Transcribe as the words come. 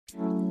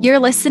You're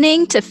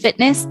listening to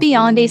Fitness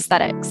Beyond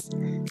Aesthetics.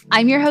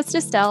 I'm your host,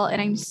 Estelle, and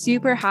I'm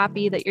super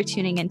happy that you're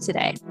tuning in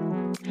today.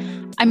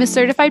 I'm a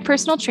certified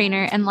personal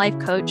trainer and life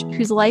coach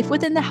whose life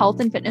within the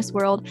health and fitness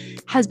world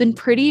has been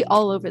pretty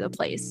all over the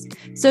place.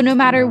 So no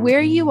matter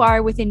where you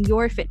are within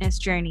your fitness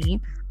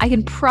journey, I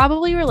can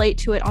probably relate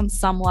to it on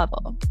some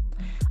level.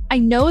 I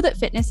know that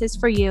fitness is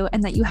for you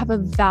and that you have a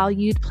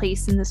valued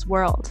place in this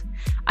world.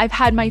 I've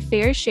had my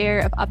fair share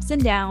of ups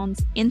and downs,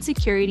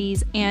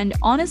 insecurities, and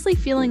honestly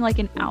feeling like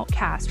an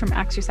outcast from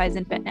exercise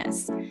and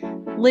fitness.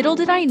 Little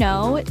did I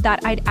know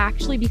that I'd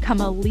actually become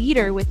a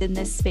leader within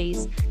this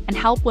space and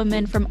help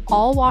women from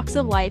all walks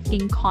of life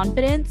gain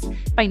confidence,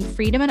 find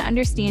freedom and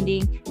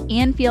understanding,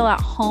 and feel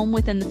at home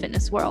within the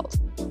fitness world.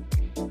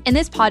 In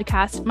this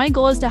podcast, my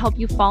goal is to help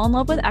you fall in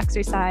love with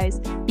exercise,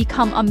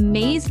 become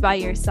amazed by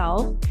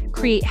yourself,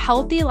 create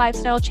healthy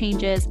lifestyle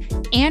changes,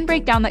 and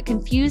break down that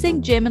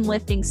confusing gym and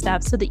lifting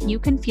stuff so that you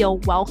can feel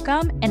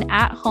welcome and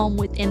at home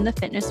within the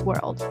fitness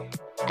world.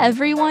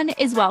 Everyone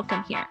is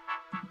welcome here.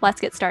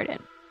 Let's get started.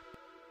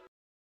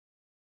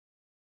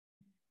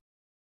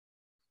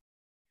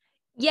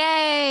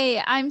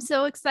 Yay! I'm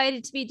so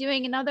excited to be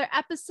doing another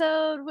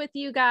episode with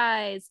you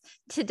guys.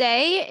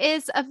 Today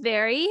is a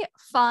very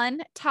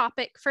fun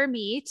topic for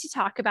me to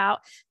talk about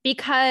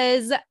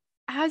because,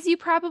 as you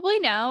probably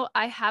know,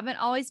 I haven't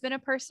always been a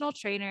personal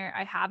trainer.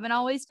 I haven't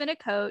always been a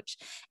coach.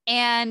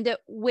 And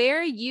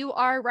where you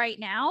are right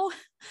now,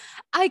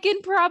 I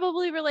can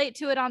probably relate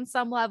to it on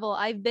some level.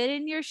 I've been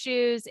in your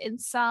shoes in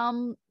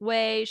some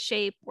way,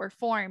 shape, or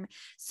form.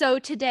 So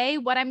today,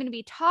 what I'm going to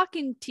be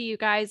talking to you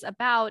guys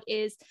about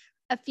is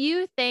a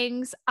few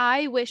things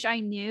I wish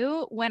I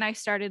knew when I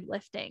started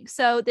lifting.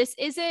 So this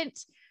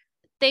isn't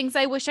things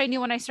I wish I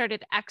knew when I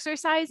started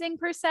exercising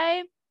per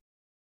se.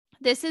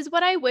 This is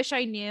what I wish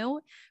I knew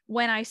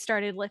when I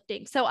started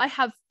lifting. So I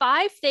have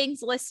 5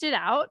 things listed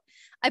out.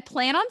 I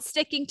plan on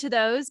sticking to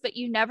those, but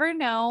you never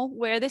know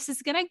where this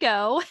is going to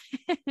go.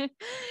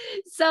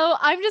 So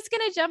I'm just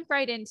going to jump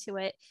right into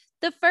it.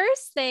 The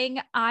first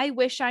thing I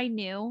wish I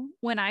knew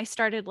when I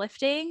started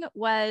lifting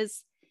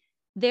was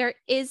there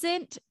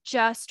isn't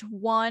just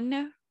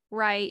one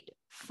right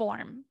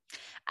form.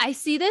 I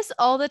see this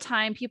all the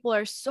time. People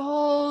are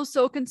so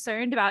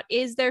concerned about,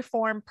 is their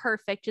form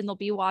perfect? And they'll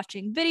be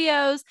watching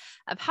videos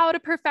of how to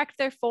perfect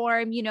their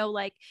form. You know,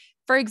 like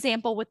for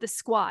example, with the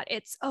squat,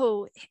 it's,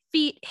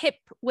 feet hip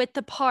width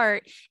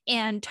apart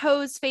and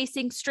toes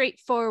facing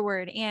straight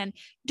forward. And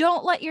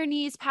don't let your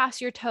knees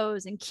pass your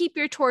toes and keep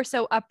your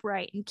torso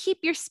upright and keep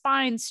your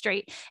spine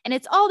straight. And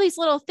it's all these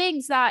little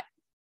things that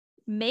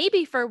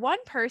maybe for one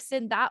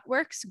person that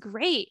works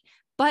great.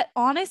 But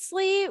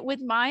honestly, with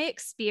my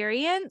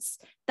experience,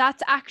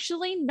 that's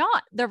actually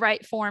not the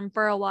right form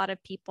for a lot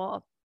of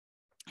people.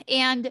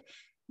 And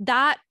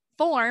that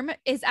form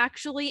is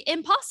actually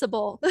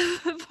impossible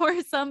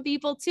for some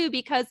people too,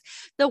 because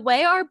the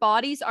way our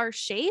bodies are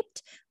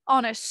shaped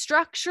on a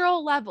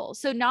structural level,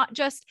 so not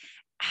just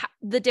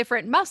the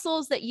different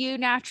muscles that you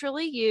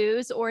naturally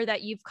use or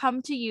that you've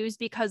come to use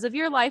because of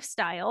your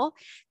lifestyle.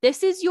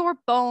 This is your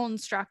bone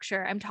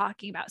structure I'm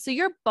talking about. So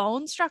your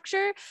bone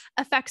structure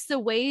affects the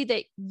way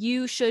that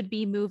you should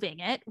be moving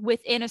it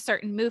within a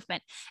certain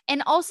movement,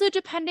 and also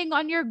depending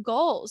on your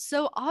goals.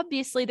 So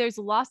obviously there's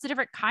lots of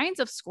different kinds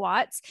of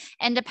squats,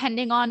 and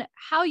depending on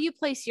how you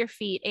place your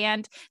feet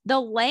and the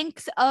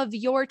length of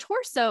your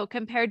torso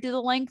compared to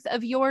the length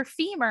of your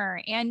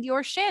femur and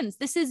your shins,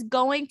 this is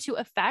going to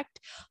affect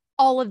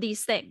all of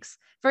these things.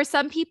 For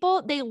some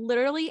people, they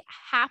literally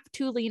have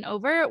to lean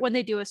over when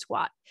they do a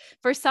squat.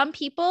 For some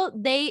people,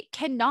 they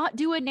cannot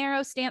do a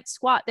narrow stance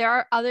squat. There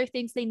are other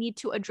things they need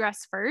to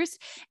address first.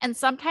 And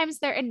sometimes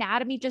their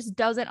anatomy just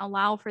doesn't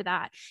allow for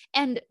that.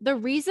 And the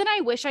reason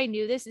I wish I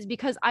knew this is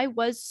because I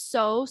was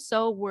so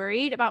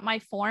worried about my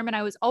form. And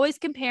I was always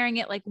comparing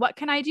it, like, what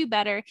can I do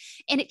better?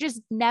 And it just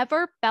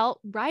never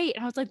felt right.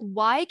 And I was like,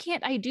 why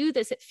can't I do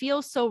this? It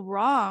feels so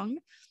wrong.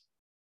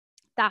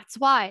 That's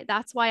why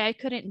I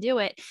couldn't do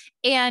it.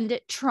 And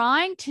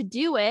trying to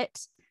do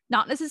it,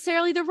 not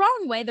necessarily the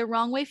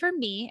wrong way for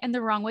me and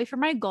the wrong way for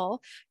my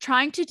goal,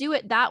 trying to do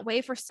it that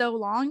way for so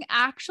long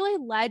actually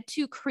led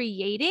to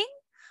creating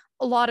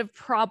a lot of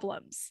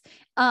problems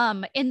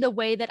in the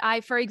way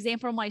that for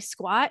example, my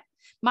squat,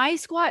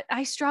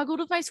 I struggled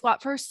with my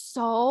squat for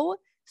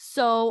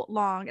so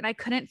long, and I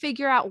couldn't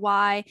figure out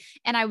why.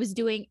 And I was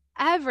doing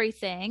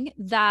everything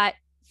that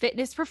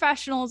fitness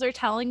professionals are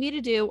telling me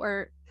to do,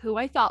 or who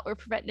I thought were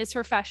fitness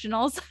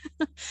professionals.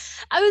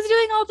 I was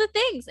doing all the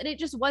things and it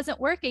just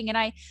wasn't working.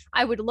 And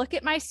I would look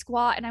at my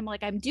squat and I'm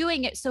like, I'm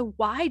doing it. So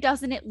why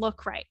doesn't it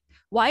look right?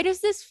 Why does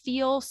this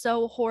feel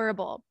so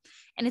horrible?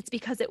 And it's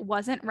because it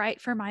wasn't right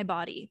for my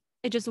body.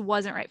 It just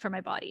wasn't right for my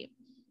body.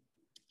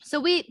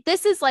 So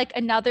this is like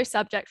another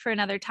subject for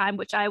another time,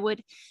 which I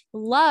would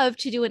love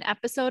to do an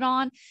episode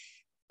on.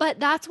 But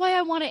that's why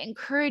I want to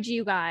encourage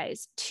you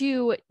guys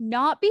to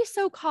not be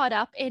so caught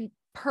up in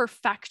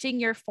perfecting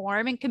your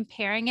form and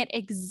comparing it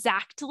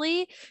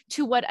exactly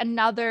to what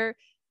another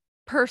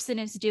person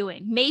is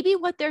doing. Maybe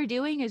what they're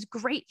doing is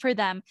great for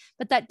them,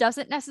 but that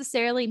doesn't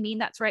necessarily mean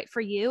that's right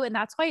for you. And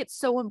that's why it's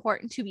so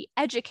important to be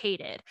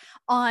educated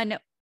on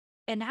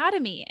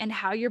anatomy and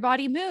how your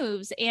body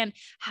moves and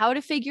how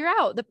to figure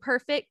out the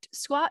perfect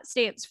squat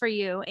stance for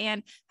you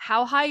and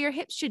how high your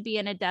hips should be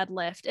in a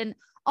deadlift and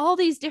all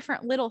these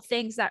different little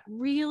things that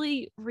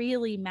really,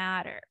 really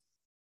matter.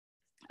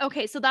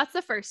 Okay, so that's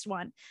the first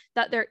one,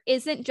 that there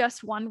isn't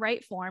just one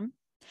right form.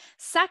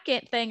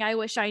 Second thing I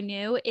wish I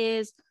knew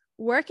is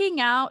working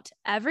out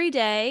every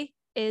day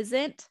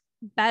isn't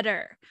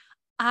better.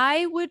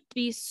 I would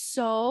be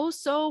so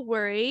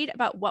worried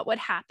about what would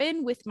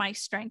happen with my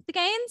strength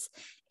gains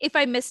if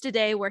I missed a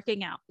day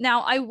working out.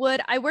 Now, I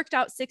worked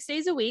out 6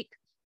 days a week,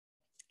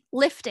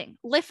 lifting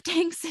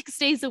 6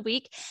 days a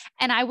week,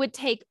 and I would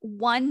take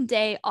 1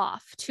 day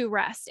off to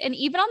rest. And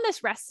even on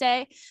this rest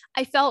day,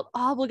 I felt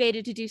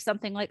obligated to do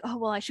something like, oh,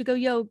 well, I should go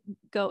yoga.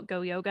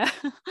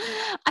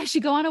 I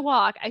should go on a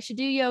walk. I should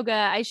do yoga.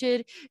 I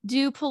should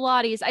do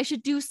Pilates. I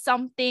should do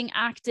something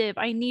active.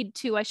 I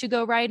should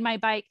go ride my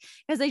bike,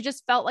 because I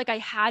just felt like I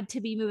had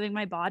to be moving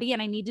my body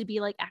and I need to be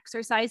like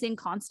exercising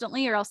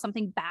constantly or else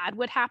something bad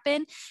would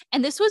happen.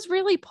 And this was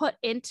really put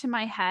into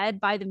my head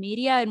by the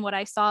media and what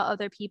I saw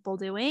other people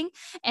doing.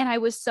 And I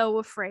was so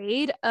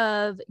afraid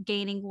of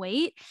gaining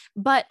weight.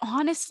 But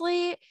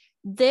honestly,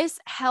 this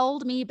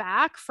held me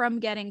back from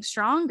getting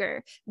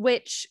stronger,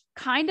 which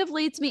kind of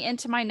leads me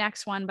into my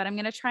next one, but I'm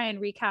going to try and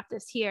recap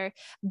this here.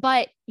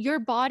 But your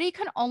body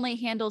can only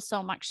handle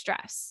so much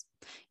stress.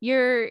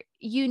 You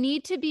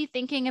need to be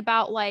thinking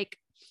about, like,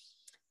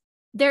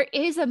 there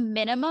is a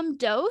minimum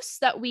dose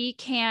that we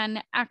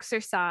can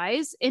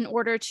exercise in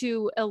order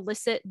to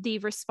elicit the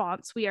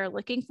response we are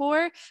looking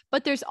for,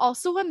 but there's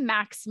also a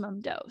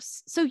maximum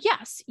dose. So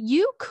yes,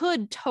 you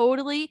could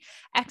totally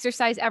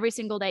exercise every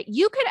single day.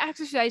 You could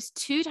exercise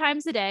 2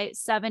 times a day,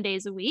 7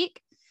 days a week,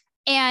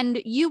 and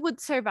you would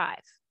survive.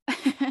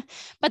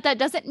 But that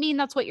doesn't mean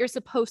that's what you're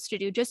supposed to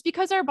do. Just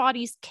because our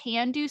bodies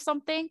can do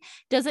something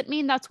doesn't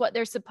mean that's what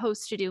they're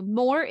supposed to do.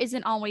 More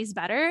isn't always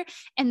better.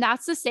 And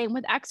that's the same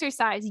with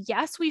exercise.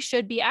 Yes, we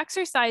should be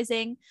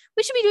exercising.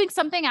 We should be doing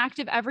something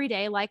active every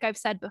day, like I've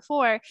said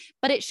before,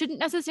 but it shouldn't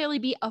necessarily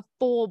be a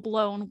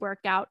full-blown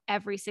workout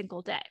every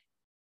single day.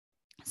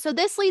 So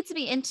this leads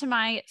me into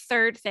my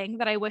third thing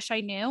that I wish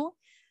I knew.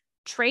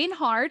 Train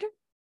hard,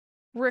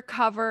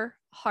 recover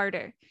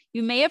harder.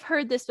 You may have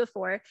heard this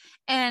before.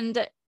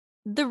 And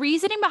the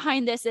reasoning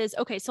behind this is,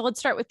 okay, so let's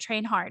start with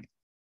train hard.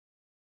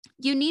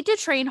 You need to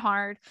train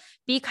hard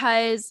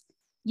because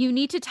you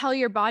need to tell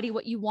your body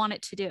what you want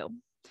it to do.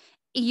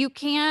 You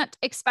can't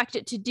expect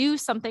it to do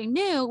something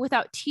new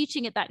without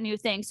teaching it that new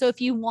thing. So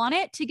if you want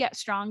it to get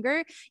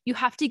stronger, you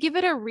have to give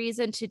it a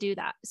reason to do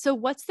that. So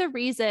what's the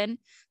reason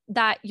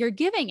that you're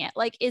giving it?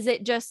 Like, is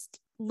it just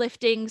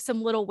lifting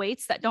some little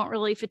weights that don't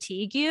really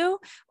fatigue you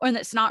or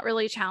that's not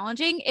really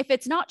challenging? If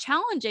it's not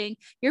challenging,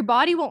 your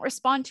body won't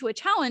respond to a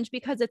challenge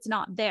because it's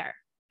not there.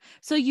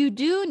 So you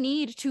do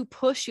need to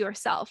push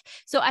yourself.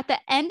 So at the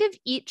end of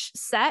each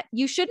set,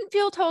 you shouldn't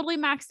feel totally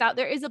maxed out.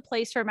 There is a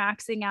place for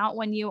maxing out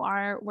when you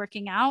are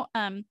working out.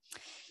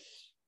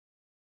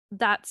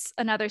 That's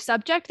another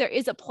subject. There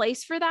is a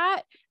place for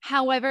that.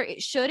 However,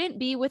 it shouldn't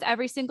be with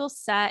every single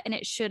set and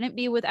it shouldn't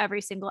be with every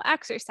single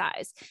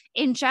exercise.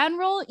 In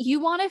general,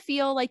 you want to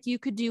feel like you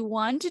could do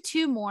 1 to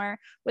 2 more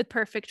with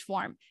perfect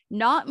form,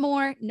 not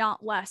more,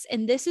 not less.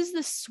 And this is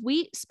the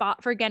sweet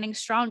spot for getting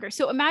stronger.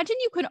 So imagine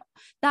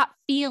that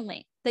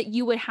feeling that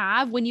you would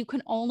have when you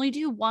can only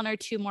do 1 or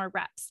 2 more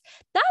reps.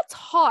 That's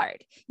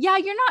hard. Yeah,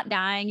 you're not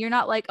dying. You're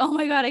not like, oh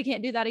my God, I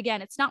can't do that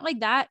again. It's not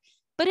like that,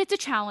 but it's a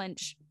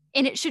challenge.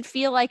 And it should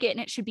feel like it,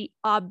 and it should be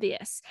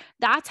obvious.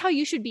 That's how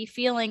you should be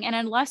feeling. And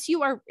unless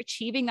you are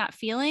achieving that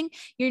feeling,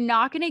 you're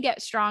not going to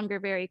get stronger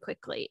very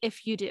quickly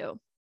if you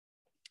do.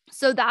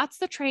 So that's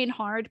the train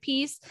hard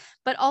piece,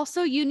 but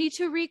also you need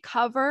to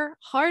recover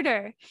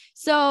harder.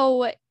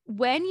 So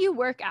when you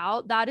work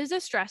out, that is a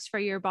stress for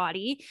your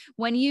body.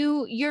 When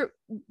you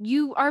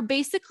are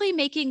basically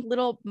making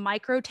little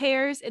micro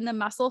tears in the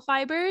muscle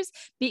fibers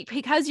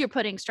because you're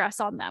putting stress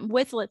on them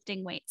with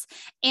lifting weights.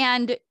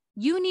 And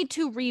you need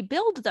to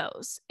rebuild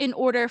those in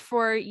order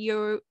for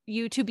you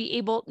to be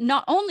able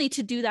not only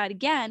to do that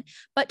again,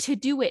 but to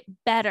do it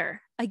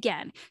better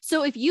again.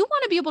 So if you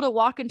want to be able to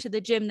walk into the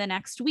gym the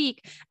next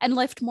week and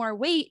lift more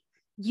weight,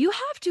 you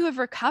have to have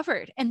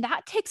recovered. And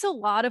that takes a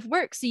lot of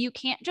work. So you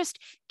can't just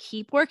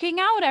keep working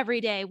out every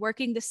day,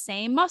 working the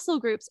same muscle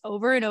groups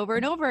over and over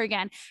and over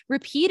again.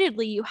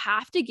 Repeatedly, you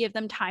have to give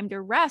them time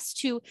to rest,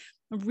 to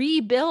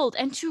rebuild,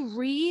 and to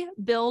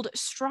rebuild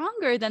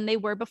stronger than they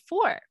were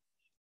before.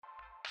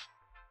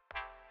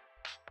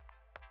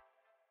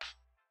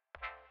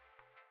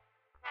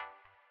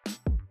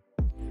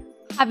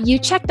 Have you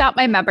checked out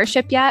my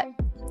membership yet?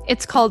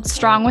 It's called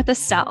Strong with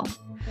Estelle.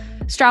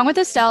 Strong with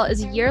Estelle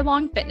is a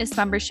year-long fitness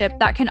membership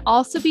that can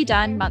also be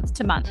done month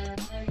to month.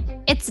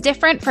 It's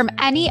different from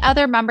any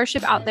other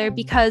membership out there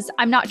because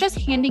I'm not just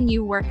handing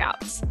you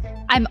workouts.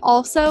 I'm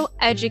also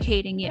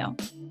educating you.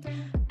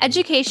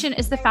 Education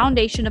is the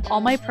foundation of all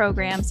my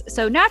programs,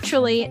 so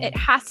naturally, it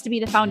has to be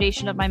the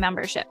foundation of my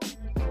membership.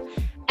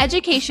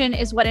 Education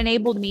is what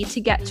enabled me to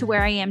get to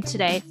where I am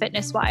today,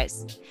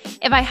 fitness-wise.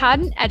 If I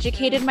hadn't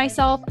educated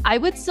myself, I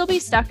would still be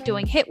stuck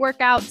doing HIIT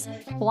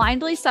workouts,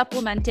 blindly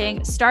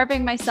supplementing,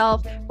 starving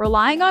myself,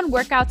 relying on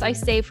workouts I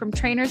saved from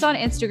trainers on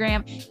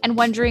Instagram, and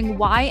wondering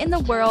why in the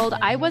world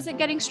I wasn't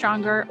getting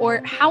stronger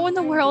or how in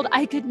the world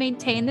I could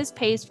maintain this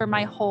pace for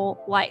my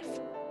whole life.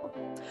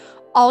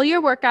 All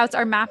your workouts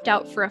are mapped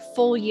out for a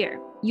full year.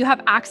 You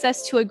have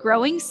access to a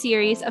growing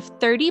series of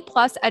 30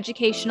 plus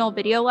educational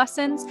video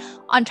lessons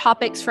on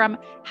topics from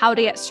how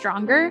to get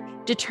stronger,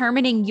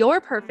 determining your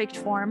perfect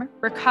form,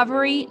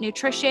 recovery,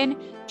 nutrition,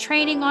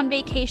 training on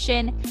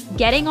vacation,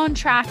 getting on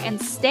track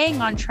and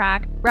staying on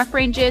track, rep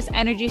ranges,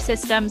 energy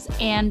systems,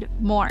 and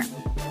more.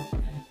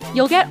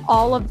 You'll get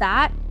all of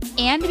that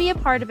and be a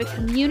part of a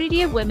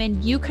community of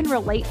women you can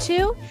relate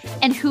to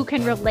and who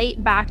can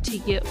relate back to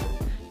you.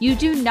 You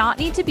do not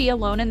need to be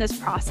alone in this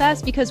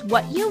process because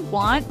what you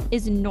want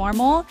is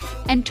normal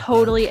and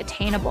totally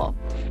attainable.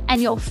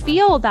 And you'll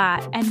feel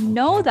that and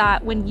know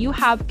that when you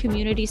have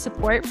community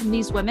support from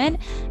these women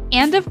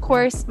and, of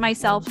course,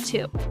 myself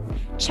too.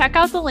 Check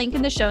out the link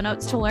in the show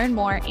notes to learn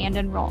more and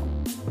enroll.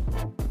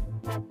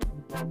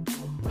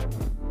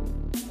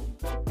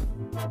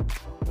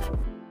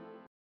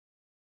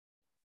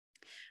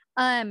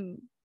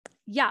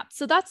 Yeah,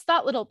 so that's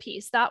that little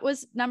piece. That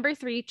was number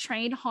 3,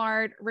 train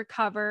hard,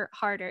 recover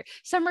harder.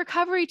 Some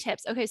recovery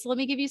tips. Okay, so let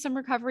me give you some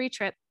recovery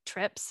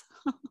trips.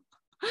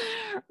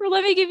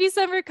 Let me give you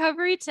some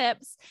recovery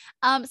tips.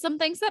 Some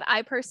things that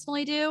I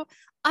personally do.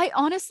 I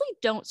honestly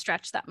don't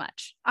stretch that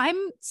much. I'm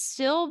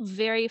still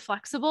very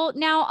flexible.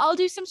 Now, I'll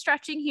do some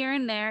stretching here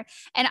and there.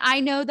 And I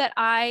know that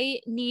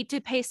I need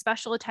to pay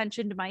special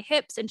attention to my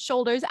hips and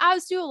shoulders,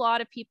 as do a lot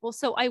of people.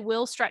 So I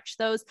will stretch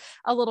those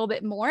a little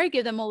bit more,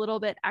 give them a little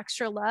bit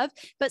extra love.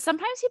 But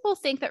sometimes people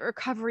think that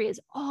recovery is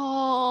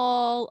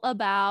all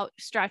about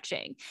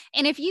stretching.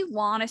 And if you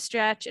want to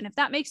stretch and if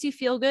that makes you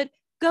feel good,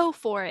 go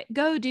for it.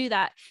 Go do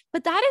that.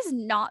 But that is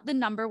not the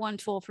number one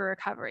tool for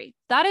recovery.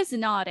 That is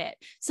not it.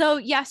 So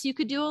yes, you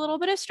could do a little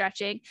bit of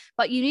stretching,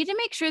 but you need to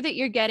make sure that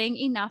you're getting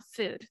enough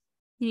food.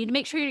 You need to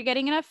make sure you're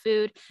getting enough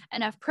food,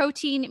 enough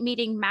protein,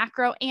 meaning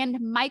macro and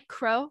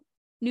micro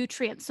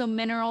nutrients. So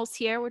minerals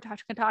here, we're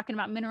talking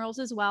about minerals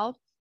as well.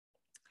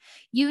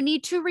 You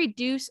need to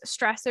reduce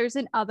stressors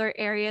in other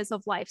areas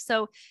of life.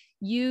 So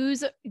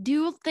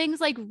do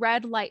things like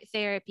red light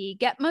therapy,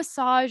 get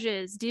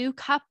massages, do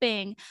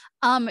cupping,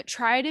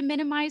 try to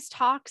minimize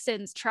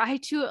toxins, try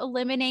to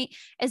eliminate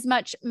as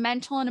much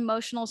mental and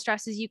emotional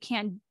stress as you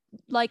can.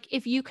 Like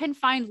if you can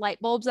find light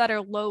bulbs that are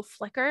low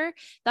flicker,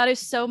 that is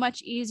so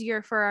much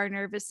easier for our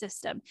nervous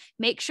system.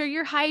 Make sure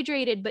you're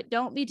hydrated, but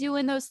don't be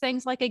doing those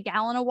things like a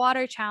gallon of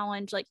water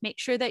challenge. Like make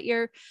sure that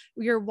your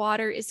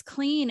water is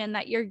clean and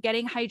that you're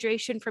getting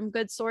hydration from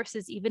good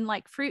sources, even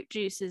like fruit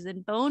juices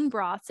and bone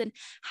broths, and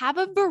have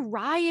a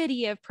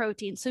variety of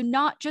protein. So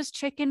not just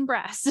chicken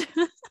breast.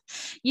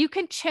 You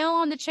can chill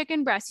on the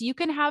chicken breast. You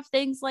can have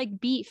things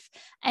like beef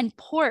and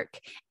pork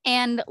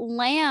and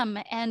lamb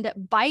and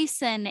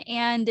bison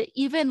and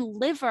even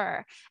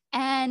liver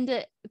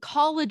and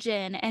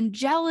collagen and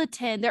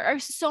gelatin. There are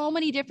so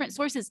many different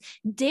sources,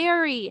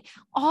 dairy,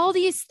 all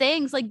these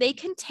things, like they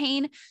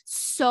contain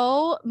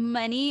so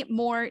many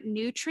more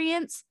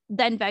nutrients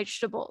than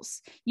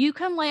vegetables. You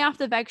can lay off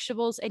the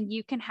vegetables and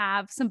you can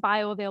have some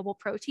bioavailable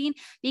protein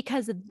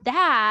because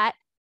that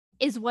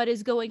is what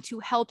is going to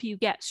help you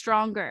get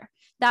stronger.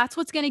 That's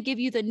what's going to give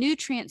you the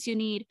nutrients you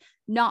need,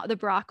 not the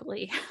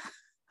broccoli.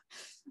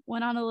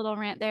 Went on a little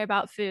rant there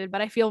about food, but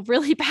I feel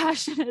really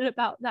passionate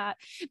about that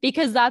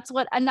because that's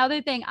what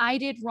another thing I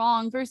did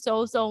wrong for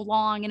so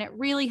long. And it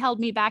really held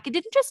me back. It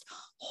didn't just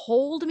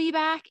hold me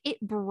back,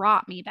 it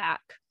brought me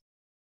back.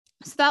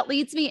 So that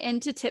leads me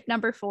into tip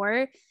number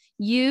 4.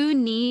 You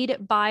need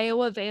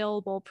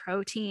bioavailable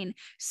protein.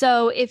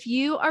 So if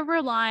you are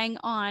relying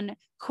on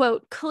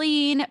quote,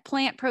 clean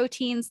plant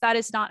proteins, that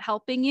is not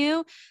helping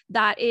you.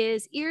 That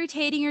is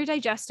irritating your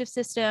digestive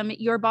system.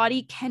 Your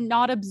body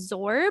cannot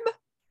absorb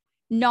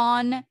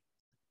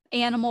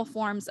non-animal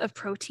forms of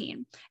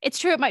protein. It's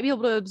true, it might be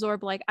able to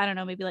absorb like, I don't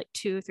know, maybe like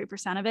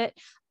 2-3% of it.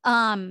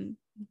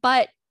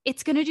 But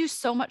it's going to do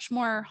so much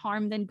more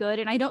harm than good.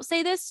 And I don't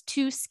say this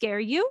to scare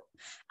you.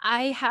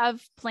 I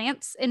have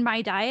plants in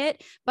my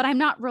diet, but I'm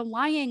not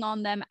relying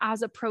on them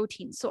as a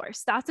protein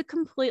source. That's a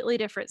completely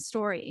different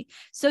story.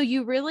 So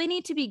you really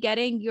need to be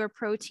getting your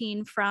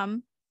protein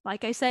from,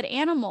 like I said,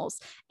 animals.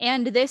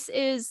 And this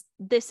is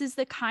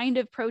the kind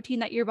of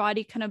protein that your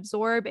body can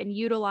absorb and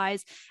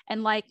utilize.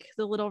 And like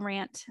the little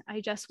rant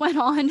I just went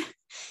on,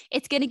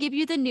 it's going to give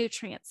you the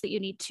nutrients that you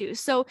need to.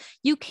 So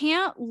you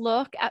can't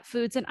look at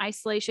foods in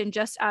isolation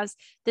just as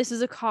this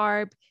is a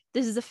carb,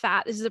 this is a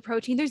fat, this is a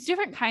protein. There's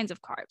different kinds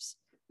of carbs.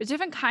 There's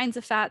different kinds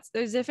of fats.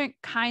 There's different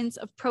kinds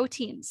of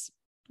proteins,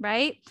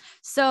 right?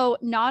 So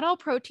not all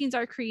proteins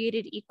are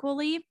created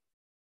equally.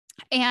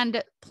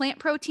 And plant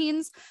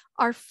proteins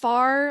are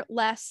far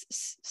less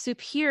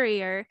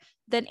superior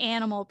than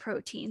animal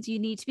proteins. You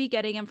need to be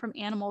getting them from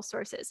animal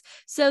sources.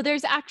 So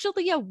there's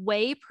actually a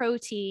whey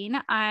protein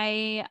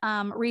I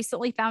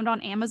recently found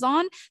on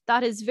Amazon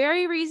that is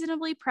very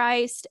reasonably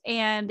priced,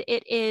 and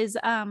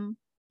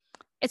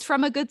it's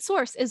from a good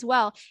source as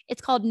well. It's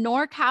called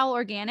NorCal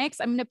Organics.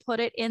 I'm going to put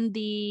it in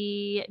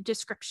the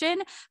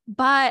description,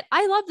 but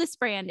I love this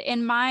brand.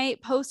 In my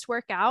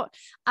post-workout,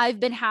 I've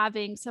been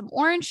having some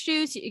orange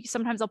juice.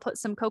 Sometimes I'll put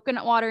some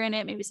coconut water in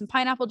it, maybe some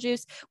pineapple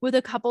juice with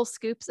a couple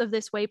scoops of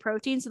this whey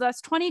protein. So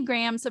that's 20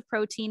 grams of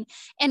protein.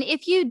 And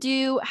if you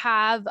do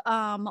have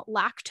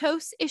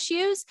lactose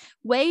issues,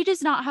 whey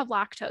does not have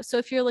lactose. So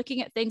if you're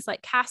looking at things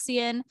like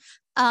casein,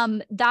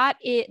 that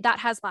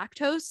has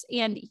lactose,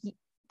 and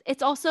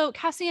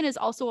casein is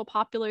also a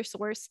popular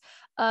source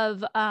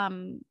of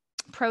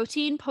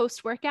protein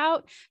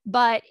post-workout,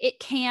 but it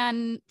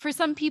can, for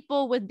some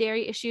people with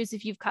dairy issues,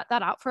 if you've cut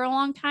that out for a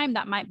long time,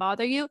 that might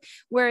bother you.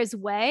 Whereas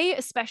whey,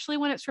 especially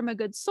when it's from a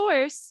good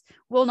source,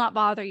 will not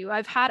bother you.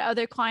 I've had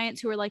other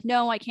clients who are like,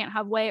 no, I can't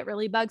have whey. It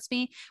really bugs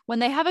me. When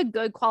they have a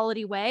good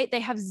quality whey,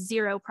 they have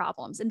zero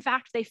problems. In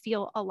fact, they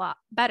feel a lot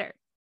better.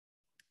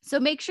 So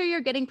make sure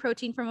you're getting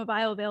protein from a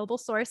bioavailable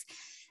source.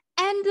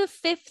 And the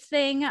fifth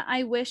thing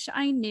I wish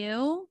I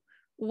knew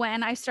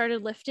when I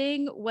started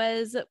lifting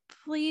was,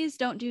 please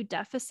don't do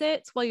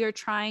deficits while you're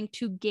trying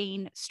to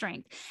gain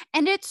strength.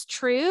 And it's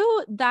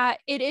true that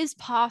it is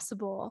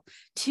possible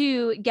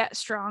to get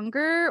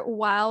stronger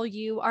while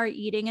you are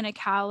eating in a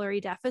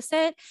calorie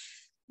deficit.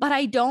 But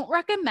I don't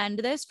recommend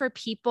this for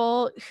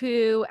people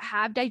who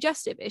have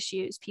digestive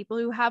issues, people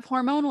who have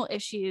hormonal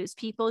issues,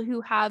 people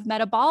who have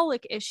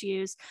metabolic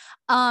issues,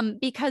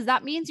 because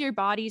that means your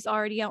body's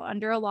already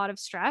under a lot of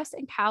stress,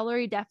 and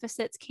calorie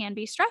deficits can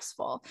be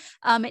stressful.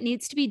 It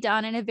needs to be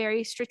done in a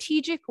very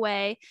strategic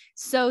way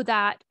so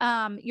that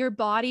your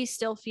body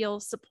still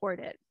feels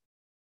supported.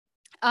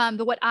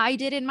 But what I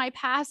did in my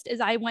past is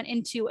I went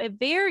into a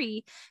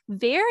very,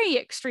 very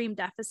extreme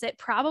deficit,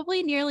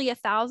 probably nearly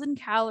 1,000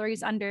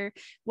 calories under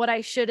what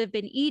I should have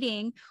been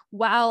eating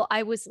while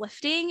I was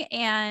lifting.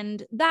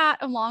 And that,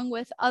 along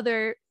with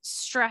other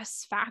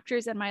stress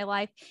factors in my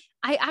life,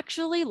 I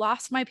actually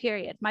lost my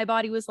period. My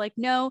body was like,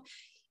 no,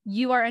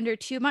 you are under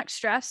too much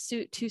stress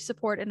to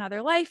support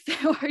another life.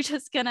 We're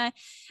just gonna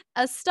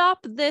stop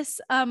this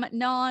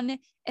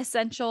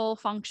non-essential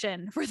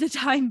function for the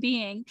time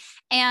being.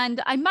 And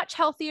I'm much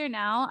healthier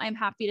now, I'm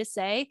happy to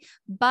say,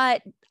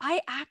 but I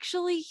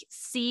actually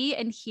see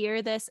and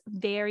hear this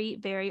very,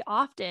 very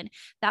often,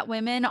 that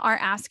women are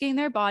asking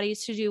their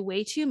bodies to do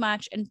way too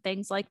much, and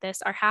things like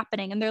this are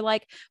happening. And they're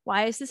like,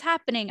 why is this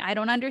happening? I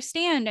don't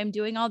understand. I'm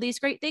doing all these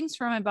great things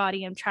for my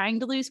body. I'm trying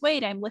to lose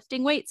weight. I'm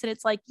lifting weights. And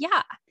it's like,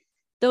 yeah,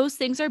 those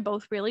things are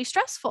both really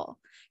stressful.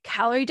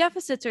 Calorie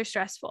deficits are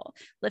stressful.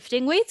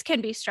 Lifting weights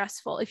can be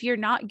stressful if you're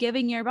not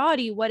giving your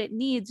body what it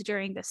needs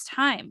during this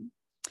time.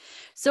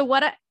 So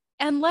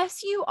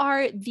unless you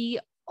are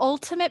the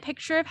ultimate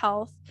picture of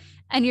health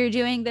and you're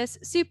doing this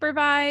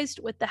supervised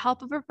with the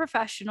help of a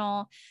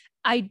professional,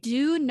 I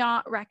do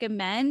not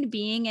recommend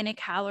being in a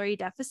calorie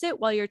deficit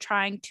while you're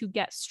trying to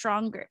get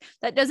stronger.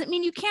 That doesn't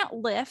mean you can't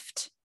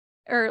lift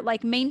or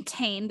like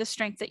maintain the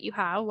strength that you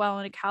have while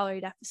in a calorie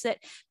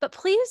deficit, but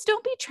please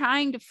don't be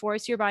trying to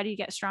force your body to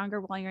get stronger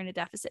while you're in a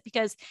deficit,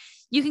 because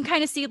you can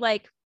kind of see,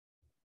 like,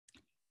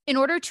 in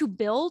order to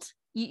build,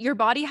 your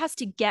body has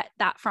to get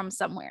that from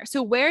somewhere.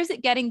 So where is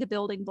it getting the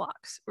building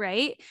blocks,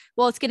 right?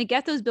 Well, it's going to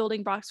get those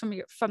building blocks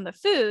from the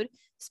food,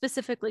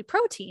 specifically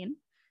protein.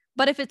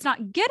 But if it's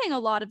not getting a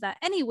lot of that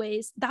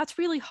anyways, that's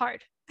really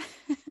hard.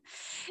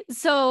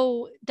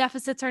 So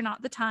deficits are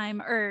not the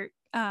time, or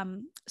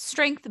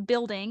strength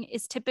building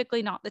is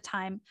typically not the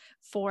time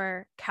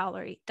for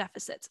calorie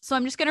deficits. So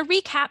I'm just going to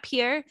recap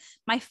here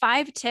my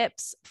 5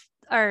 tips,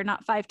 or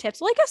not 5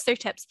 tips. Well, I guess they're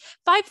tips.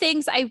 5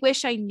 things I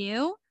wish I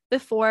knew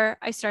before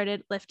I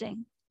started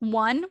lifting.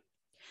 1,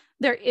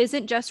 there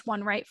isn't just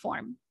one right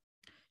form.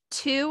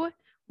 2,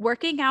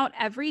 working out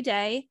every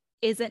day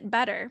isn't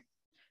better.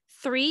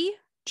 3,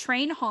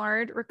 train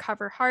hard,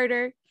 recover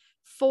harder.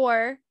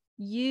 4,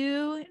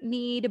 you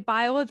need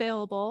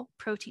bioavailable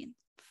protein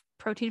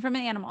from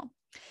an animal.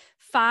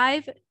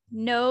 5,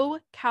 no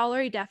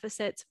calorie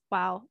deficits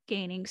while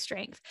gaining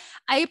strength.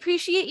 I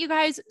appreciate you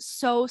guys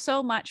so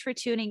much for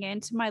tuning in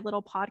to my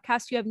little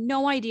podcast. You have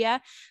no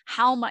idea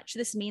how much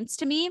this means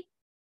to me.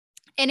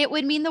 And it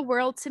would mean the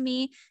world to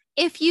me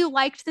if you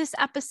liked this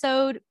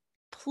episode.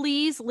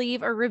 Please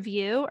leave a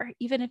review, or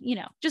even if,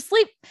 just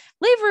leave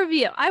a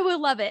review. I would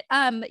love it.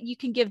 You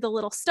can give the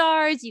little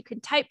stars, you can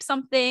type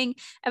something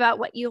about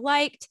what you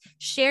liked,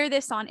 share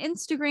this on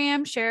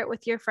Instagram, share it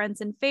with your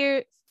friends and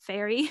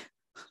fairy.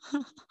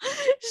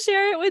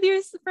 Share it with your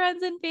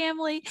friends and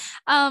family.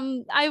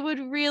 I would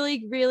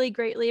really, really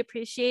greatly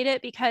appreciate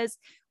it, because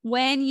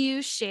when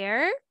you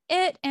share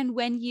it and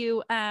when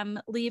you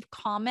leave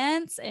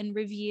comments and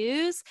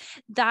reviews,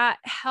 that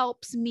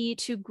helps me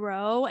to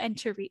grow and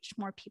to reach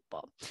more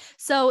people.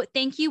 So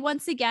thank you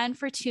once again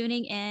for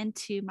tuning in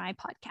to my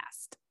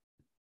podcast.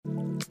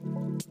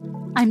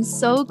 I'm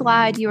so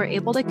glad you were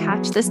able to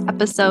catch this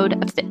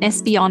episode of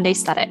Fitness Beyond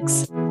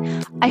Aesthetics.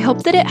 I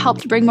hope that it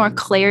helped bring more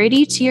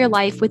clarity to your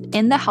life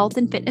within the health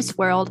and fitness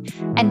world,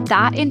 and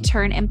that in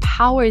turn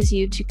empowers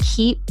you to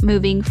keep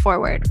moving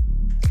forward.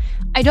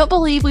 I don't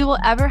believe we will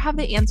ever have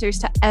the answers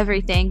to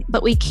everything,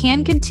 but we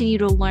can continue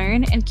to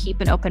learn and keep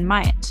an open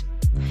mind.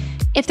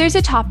 If there's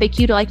a topic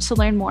you'd like to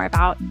learn more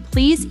about,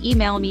 please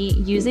email me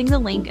using the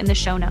link in the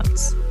show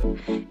notes.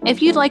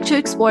 If you'd like to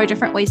explore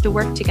different ways to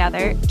work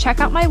together, check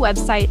out my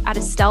website at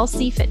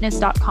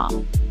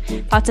estellecfitness.com.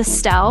 That's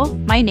Estelle,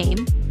 my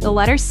name, the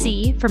letter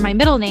C for my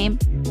middle name,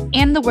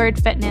 and the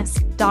word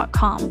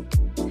fitness.com.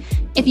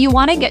 If you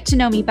want to get to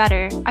know me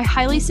better, I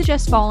highly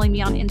suggest following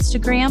me on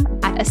Instagram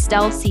at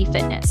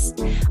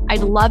EstelleCFitness.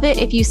 I'd love it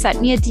if you sent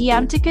me a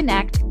DM to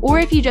connect, or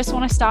if you just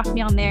want to stalk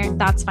me on there,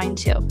 that's fine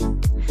too.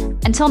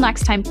 Until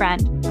next time,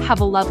 friend, have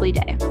a lovely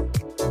day.